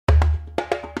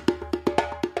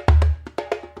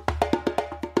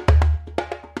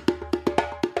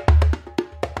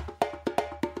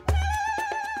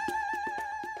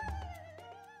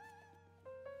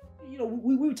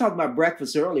were talking about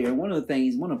breakfast earlier, and one of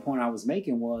the point I was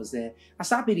making was that I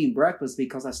stopped eating breakfast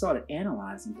because I started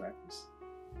analyzing breakfast.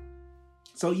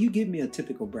 So you give me a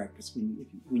typical breakfast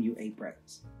when you ate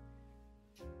breakfast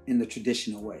in the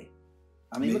traditional way.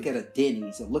 I mean, look at a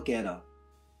Denny's or look at a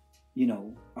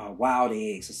wild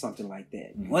eggs or something like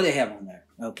that. What do they have on there?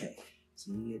 Okay,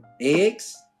 so you get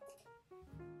eggs.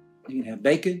 You can have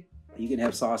bacon. You can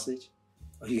have sausage.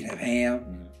 Or you can have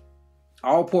ham.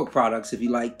 All pork products if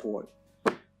you like pork.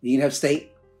 You can have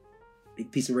steak.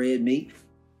 Big piece of red meat.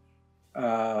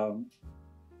 Or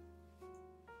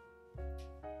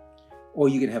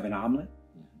you can have an omelet.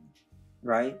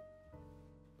 Right?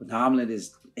 But the omelet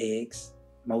is eggs,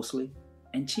 mostly,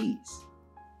 and cheese.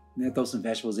 And they throw some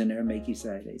vegetables in there and make you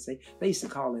say, they used to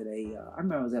call it I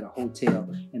remember I was at a hotel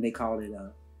and they called it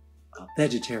a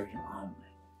vegetarian omelet.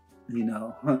 You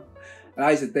know, and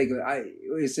I used to think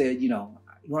it said, you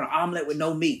want an omelet with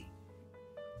no meat.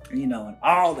 And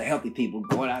all the healthy people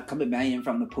going out, coming back in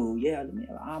from the pool. Yeah, let me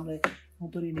have an omelet.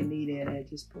 Don't put any meat in it.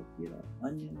 Just put,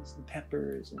 onions and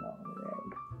peppers and all of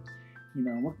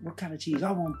that. What kind of cheese?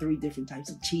 I want 3 different types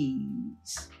of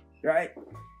cheese, right?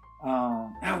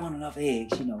 I want enough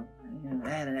eggs,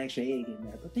 add an extra egg in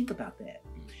there. But think about that.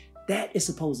 That is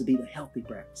supposed to be the healthy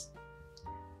breakfast.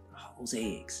 All those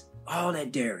eggs. All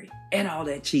that dairy and all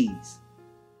that cheese.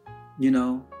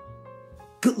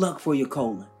 Good luck for your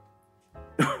colon.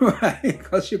 Right?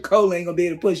 Because your colon ain't gonna be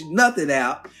able to push nothing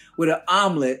out with an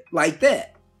omelet like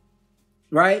that.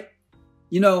 Right?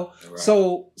 Right.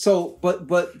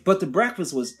 But the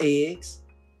breakfast was eggs,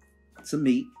 some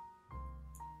meat,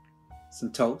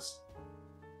 some toast.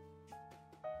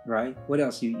 Right? What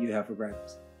else you have for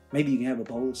breakfast? Maybe you can have a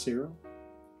bowl of cereal,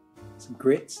 some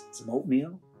grits, some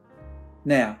oatmeal.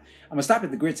 Now, I'm going to stop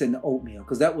at the grits and the oatmeal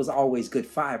because that was always good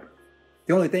fiber.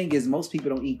 The only thing is most people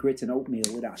don't eat grits and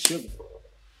oatmeal without sugar.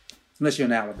 Unless you're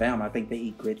in Alabama, I think they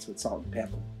eat grits with salt and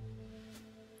pepper.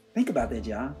 Think about that,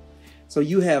 John. So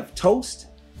you have toast.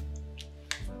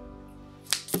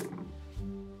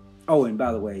 Oh, and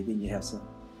by the way, then you have some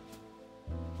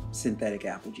synthetic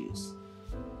apple juice.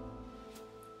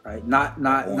 Right? Not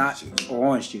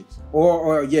orange juice.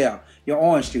 Or your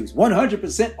orange juice.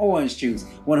 100% orange juice.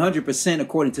 100%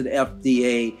 according to the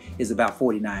FDA is about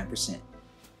 49%.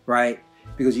 Right?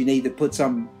 Because you need to put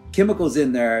some chemicals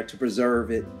in there to preserve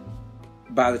it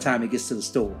by the time it gets to the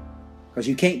store. Because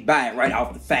you can't buy it right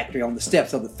off the factory, on the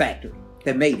steps of the factory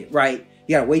that made it, right?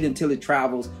 You gotta wait until it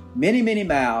travels many, many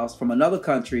miles from another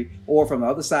country or from the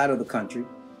other side of the country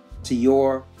to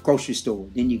your grocery store.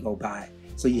 Then you go buy it.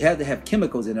 So you have to have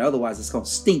chemicals in it, otherwise it's gonna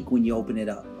stink when you open it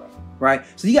up, right?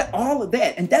 So you got all of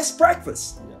that, and that's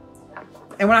breakfast. Yeah.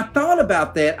 And when I thought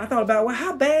about that, well,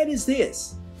 how bad is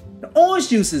this? The orange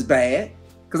juice is bad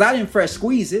because I didn't fresh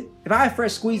squeeze it. If I had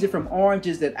fresh squeezed it from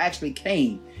oranges that actually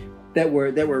came, that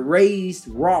were raised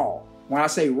raw. When I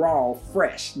say raw,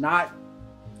 fresh,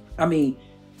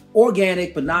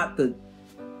 organic, but not the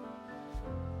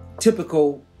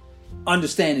typical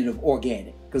understanding of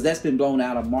organic, because that's been blown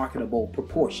out of marketable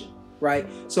proportion, right?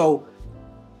 So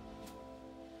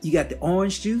you got the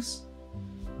orange juice,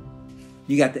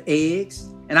 you got the eggs,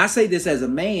 and I say this as a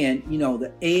man,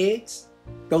 the eggs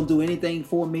don't do anything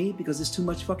for me because it's too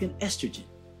much fucking estrogen,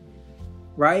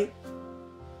 right?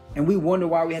 And we wonder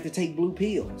why we have to take blue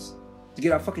pills to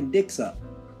get our fucking dicks up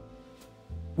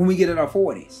when we get in our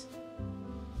 40s,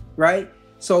 right?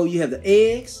 So you have the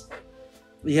eggs,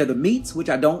 you have the meats, which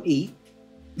I don't eat.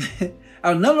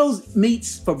 None of those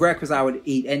meats for breakfast I would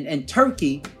eat. And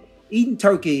turkey, eating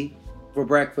turkey for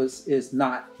breakfast is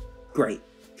not great.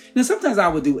 Now, sometimes I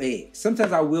would do eggs.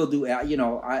 Sometimes I will do, I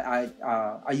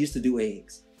used to do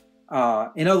eggs.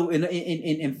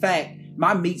 In fact,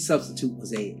 my meat substitute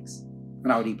was eggs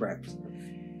when I would eat breakfast.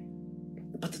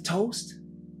 But the toast,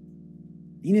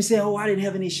 you didn't say, oh, I didn't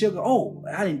have any sugar. Oh,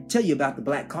 I didn't tell you about the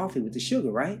black coffee with the sugar,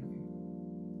 right?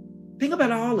 Think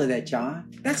about all of that,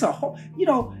 John. That's a whole,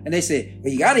 and they say,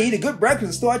 well, you got to eat a good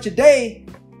breakfast to start your day.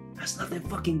 There's nothing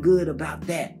fucking good about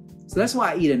that. So that's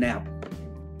why I eat an apple.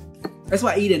 That's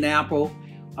why I eat an apple.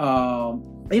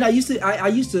 I used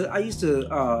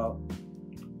to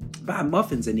buy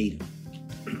muffins and eat them.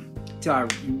 Till I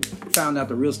found out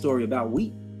the real story about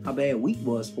wheat, how bad wheat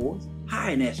was for us.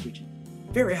 High in estrogen.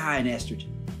 Very high in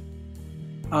estrogen.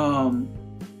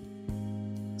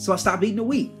 So I stopped eating the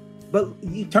wheat. But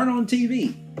you turn on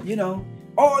TV, you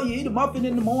eat a muffin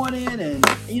in the morning and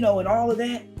all of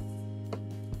that.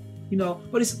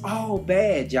 But it's all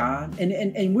bad, John.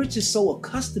 And we're just so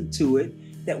accustomed to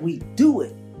it that we do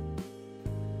it.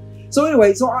 So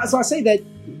anyway, so I say that,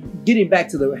 getting back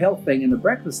to the health thing and the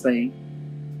breakfast thing,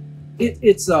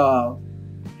 it's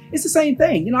It's the same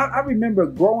thing. You know, I remember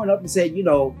growing up and said, you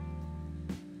know,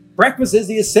 breakfast is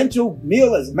the essential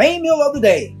meal, is main meal of the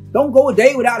day. Don't go a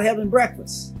day without having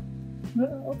breakfast.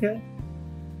 Well, okay.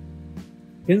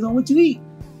 Depends on what you eat.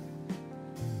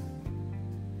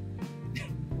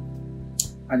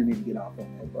 I didn't even get off on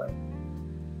that, but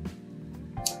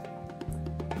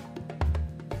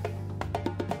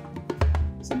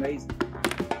it's amazing.